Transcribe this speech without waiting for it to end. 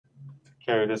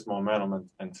carry this momentum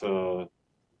into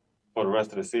for the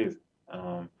rest of the season.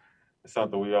 It's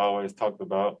something we always talked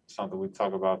about, something we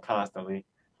talk about constantly.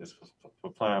 Is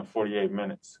for playing 48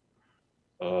 minutes,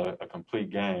 a complete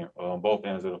game on both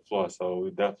ends of the floor. So we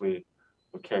definitely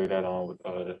will carry that on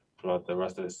throughout the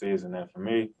rest of the season. And for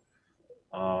me,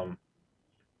 um,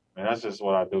 man, that's just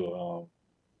what I do.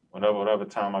 Whatever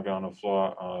time I get on the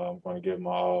floor, I'm going to give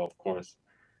my all, of course,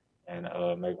 and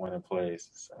make winning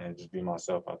plays and just be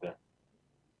myself out there.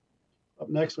 Up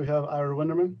next, we have Ira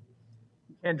Winderman.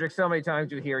 Kendrick, so many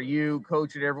times you hear you,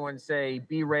 coach, and everyone say,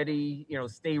 be ready,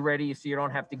 stay ready so you don't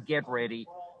have to get ready.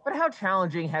 But how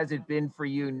challenging has it been for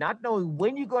you not knowing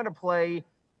when you're going to play,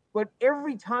 but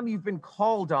every time you've been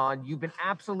called on, you've been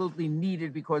absolutely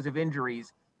needed because of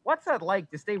injuries? What's that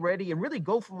like to stay ready and really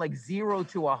go from like 0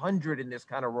 to 100 in this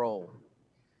kind of role?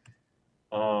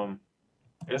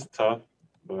 It's tough,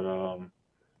 but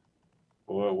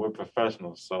we're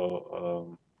professionals,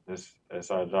 so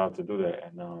it's our job to do that,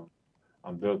 and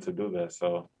I'm built to do that.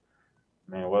 So,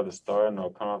 man, whether starting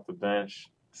or come off the bench,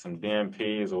 some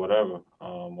DNPs or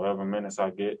whatever minutes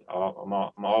I get, I'm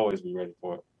always be ready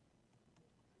for it.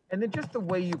 And then just the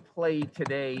way you played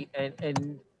today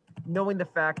and knowing the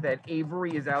fact that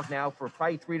Avery is out now for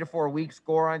probably 3 to 4 weeks,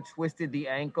 Goran twisted the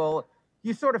ankle,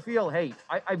 you sort of feel, hey,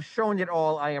 I've shown it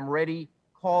all. I am ready.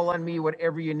 Call on me,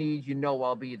 whatever you need.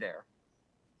 I'll be there.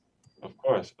 Of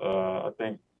course, I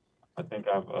think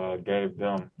I've gave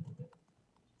them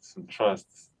some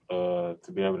trust to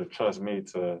be able to trust me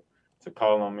to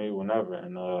call on me whenever,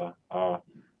 and I'll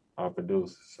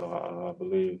produce. So I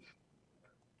believe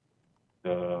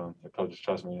the coaches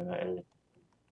trust me in that area.